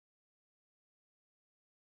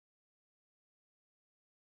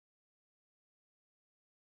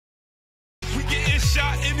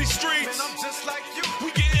in these streets. Man, I'm just like you.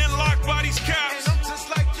 We getting locked by these caps. Man, I'm just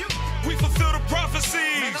like you. We fulfill the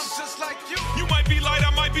prophecies. Man, I'm just like you. You might be light,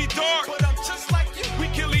 I might be dark. But I'm just like you. We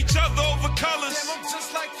kill each other over colors. Damn, I'm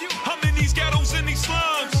just like you. I'm in these ghettos, in these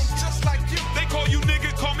Man, slums. I'm just like you. They call you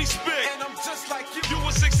nigga, call me Spick. And I'm just like you. You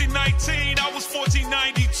was 1619, I was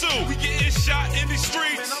 1492. We getting shot in these Man,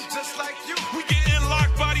 streets. I'm just like you. We getting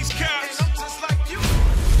locked by these And caps. I'm just like you.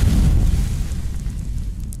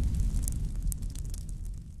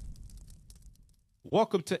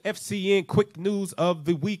 Welcome to FCN Quick News of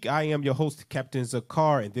the Week. I am your host, Captain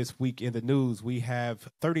Zakar, and this week in the news, we have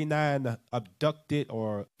 39 abducted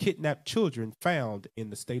or kidnapped children found in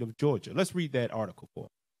the state of Georgia. Let's read that article for them.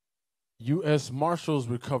 U.S. Marshals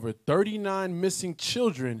recovered 39 missing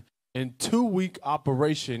children in 2-week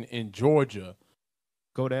operation in Georgia.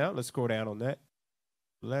 Go down. Let's scroll down on that.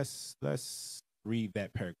 Let's read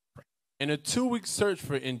that paragraph. In a 2-week search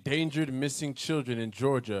for endangered missing children in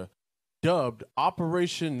Georgia, dubbed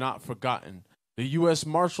Operation Not Forgotten, the U.S.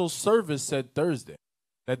 Marshals Service said Thursday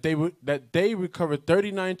that they recovered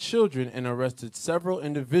 39 children and arrested several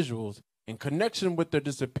individuals in connection with their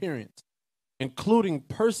disappearance, including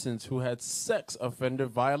persons who had sex offender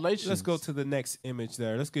violations. Let's go to the next image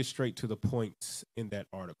there. Let's get straight to the points in that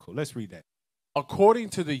article. Let's read that. According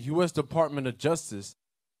to the U.S. Department of Justice,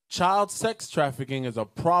 child sex trafficking is a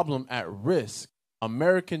problem at risk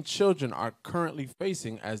American children are currently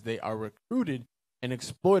facing as they are recruited and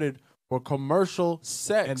exploited for commercial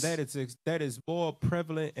sex. And that is more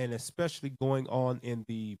prevalent and especially going on in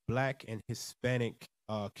the Black and Hispanic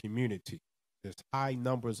community. There's high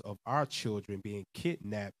numbers of our children being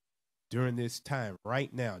kidnapped during this time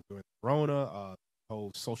right now, during Corona,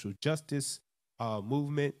 whole social justice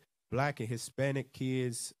movement. Black and Hispanic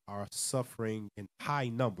kids are suffering in high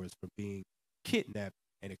numbers from being kidnapped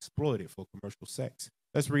and exploited for commercial sex.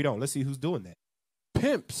 Let's read on. Let's see who's doing that.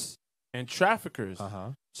 Pimps and traffickers,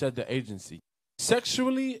 said the agency,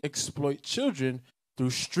 sexually exploit children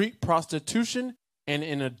through street prostitution and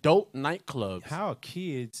in adult nightclubs. How are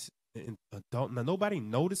kids in adult? Now, nobody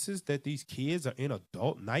notices that these kids are in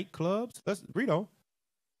adult nightclubs. Let's read on.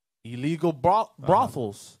 Illegal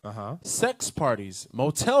brothels, sex parties,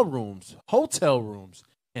 motel rooms, hotel rooms,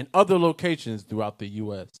 and other locations throughout the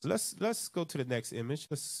U.S. Let's go to the next image.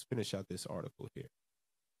 Let's finish out this article here.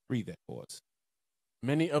 Read that for us.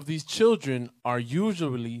 Many of these children are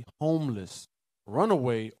usually homeless,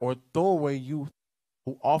 runaway, or throwaway youth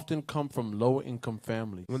who often come from low-income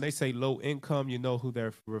families. When they say low income, you know who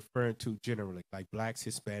they're referring to generally, like Blacks,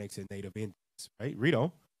 Hispanics, and Native Indians, right? Read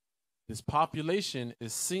on. This population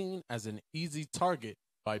is seen as an easy target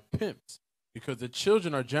by pimps because the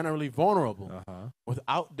children are generally vulnerable,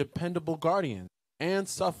 without dependable guardians, and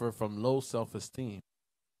suffer from low self-esteem.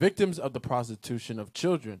 Victims of the prostitution of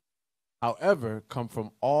children, however, come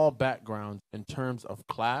from all backgrounds in terms of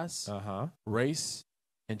class, race,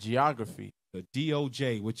 and geography. The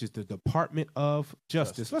DOJ, which is the Department of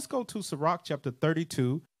Justice. Let's go to Sirach chapter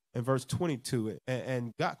 32 and verse 22.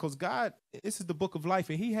 And God, because God, this is the book of life,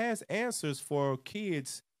 and he has answers for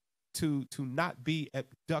kids to not be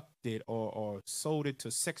abducted or sold into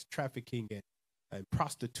sex trafficking and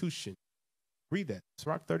prostitution. Read that.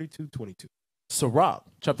 Sirach 32:22. Sirach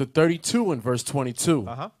chapter 32 and verse 22.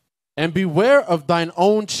 And beware of thine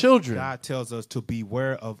own children. God tells us to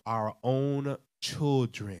beware of our own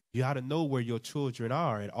children. You got to know where your children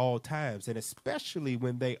are at all times, and especially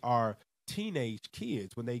when they are teenage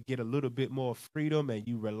kids, when they get a little bit more freedom and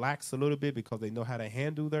you relax a little bit because they know how to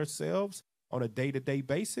handle themselves on a day-to-day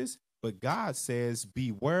basis. But God says,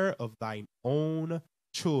 beware of thine own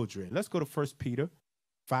children. Let's go to 1 Peter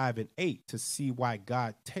 5 and 8 to see why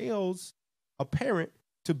God tells a parent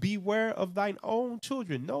to beware of thine own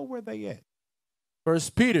children. Know where they at. 1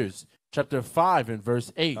 Peter chapter 5 and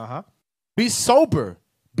verse 8. Be sober,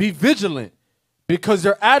 be vigilant, because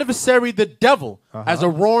your adversary, the devil, as a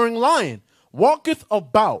roaring lion, walketh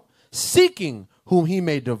about, seeking whom he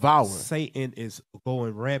may devour. Satan is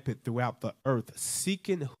going rampant throughout the earth,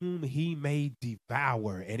 seeking whom he may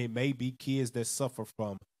devour. And it may be kids that suffer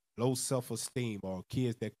from low self-esteem or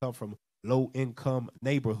kids that come from low-income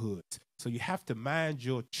neighborhoods. So you have to mind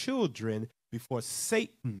your children before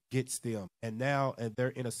Satan gets them. And now they're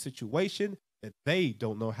in a situation that they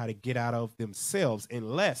don't know how to get out of themselves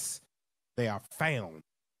unless they are found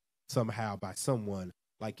somehow by someone,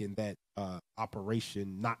 like in that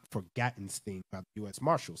Operation Not Forgotten sting by the U.S.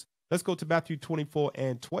 Marshals. Let's go to Matthew 24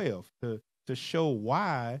 and 12 to show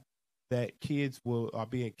why that kids are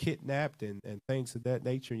being kidnapped and things of that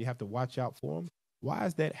nature. You have to watch out for them. Why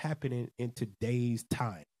is that happening in today's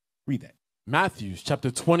time? Read that. Matthew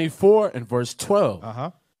chapter 24 and verse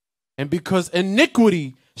 12. And because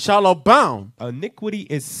iniquity shall abound, iniquity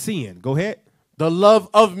is sin. Go ahead. the love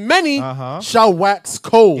of many shall wax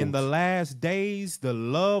cold. In the last days, the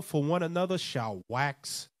love for one another shall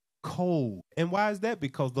wax cold. And why is that?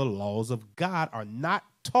 Because the laws of God are not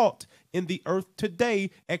taught in the earth today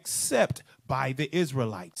except by the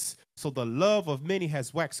Israelites. So the love of many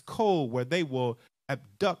has waxed cold, where they will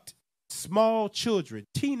abduct small children,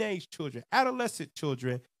 teenage children, adolescent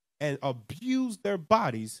children, and abuse their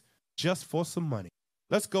bodies just for some money.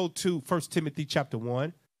 Let's go to 1 Timothy chapter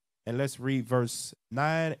 1, and let's read verse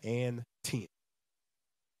 9 and 10.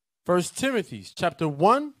 1 Timothy chapter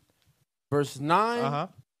 1, verse 9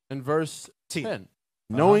 and verse 10.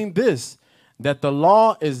 Knowing this, that the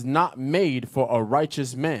law is not made for a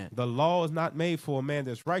righteous man. The law is not made for a man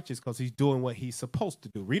that's righteous because he's doing what he's supposed to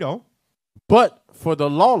do. Read on. But for the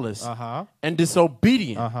lawless and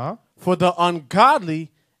disobedient, for the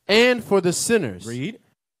ungodly and for the sinners, Read.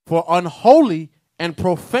 for unholy and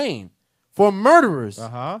profane, for murderers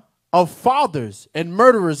of fathers and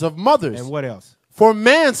murderers of mothers, And what else? for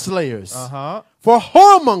manslayers, For for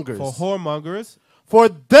whoremongers, whoremongers. for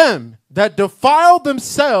them that defile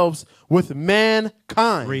themselves with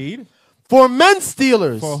mankind. Read. For men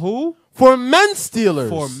stealers. For who? For men stealers.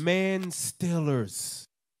 For man stealers,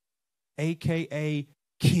 a.k.a.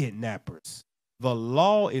 kidnappers. The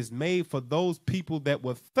law is made for those people that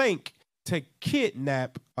would think to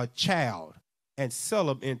kidnap a child and sell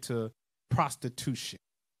them into prostitution,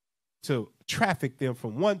 to traffic them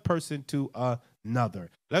from one person to another.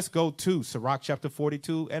 Let's go to Sirach chapter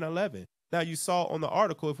 42 and 11. Now, you saw on the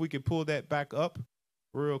article, if we could pull that back up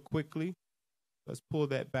real quickly. Let's pull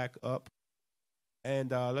that back up. And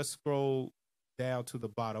let's scroll down to the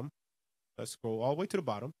bottom. Let's scroll all the way to the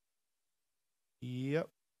bottom. Yep.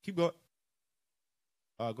 Keep going.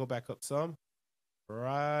 Go back up some.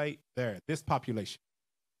 Right there. This population.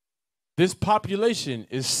 This population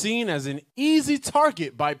is seen as an easy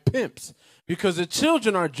target by pimps because the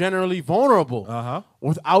children are generally vulnerable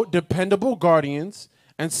without dependable guardians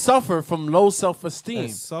and suffer from low self-esteem.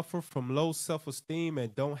 And suffer from low self-esteem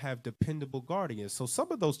and don't have dependable guardians. So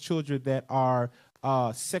some of those children that are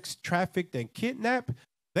sex trafficked and kidnapped,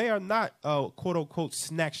 they are not, quote unquote,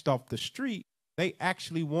 snatched off the street. They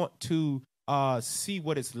actually want to see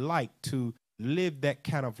what it's like to live that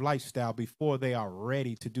kind of lifestyle before they are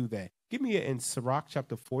ready to do that. Give me it in Sirach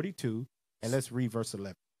chapter 42, and let's read verse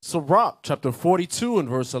 11. Sirach chapter 42 and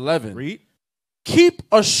verse 11. Read. Keep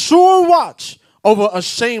a sure watch over a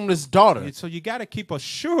shameless daughter. So you got to keep a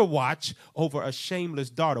sure watch over a shameless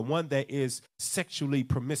daughter, one that is sexually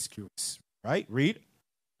promiscuous, right? Read.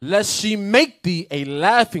 Lest she make thee a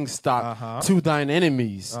laughing stock to thine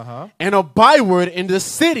enemies, and a byword in the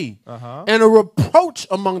city, and a reproach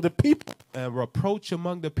among the people. A reproach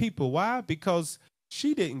among the people. Why? Because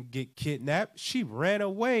she didn't get kidnapped. She ran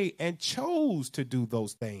away and chose to do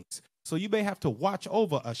those things. So you may have to watch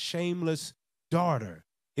over a shameless daughter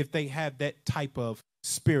if they have that type of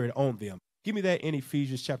spirit on them. Give me that in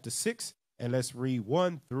Ephesians chapter 6, and let's read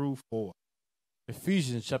 1 through 4.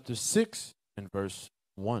 Ephesians chapter 6 and verse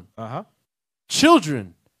 1.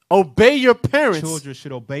 Children, obey your parents. Children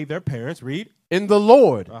should obey their parents. Read. In the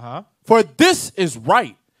Lord. For this is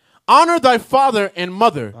right. Honor thy father and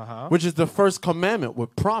mother, which is the first commandment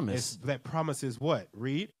with promise. That promise is what?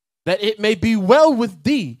 Read. That it may be well with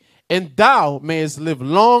thee, and thou mayest live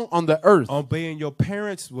long on the earth. Obeying your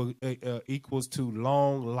parents will, equals to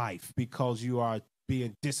long life because you are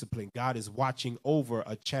being disciplined. God is watching over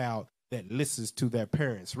a child that listens to their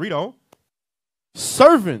parents. Read on.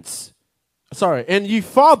 And ye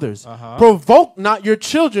fathers, provoke not your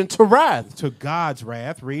children to wrath. To God's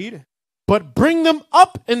wrath. Read. But bring them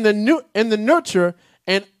up in the nurture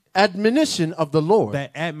and admonition of the Lord.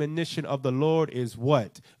 That admonition of the Lord is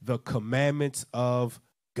what? The commandments of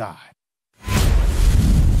God.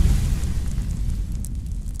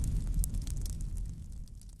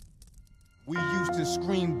 We used to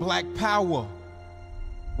scream black power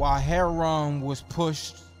while heroin was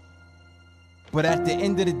pushed. But at the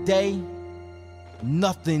end of the day,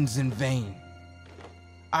 nothing's in vain.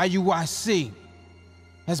 IUIC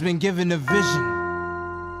has been given a vision.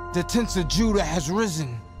 The tents of Judah has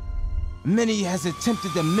risen. Many has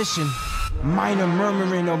attempted the mission. Minor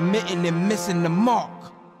murmuring, omitting, and missing the mark.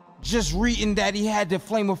 Just reading that he had the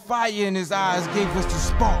flame of fire in his eyes gave us the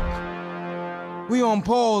spark. We on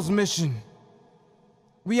Paul's mission.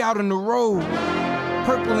 We out on the road,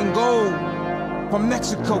 purple and gold. From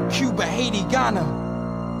Mexico, Cuba, Haiti,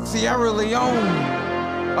 Ghana, Sierra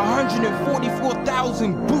Leone.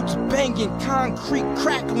 144,000 boots banging, concrete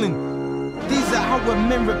crackling. These are our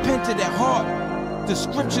men repented at heart. The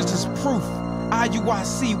scriptures is proof.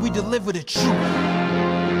 IUIC, we deliver the truth.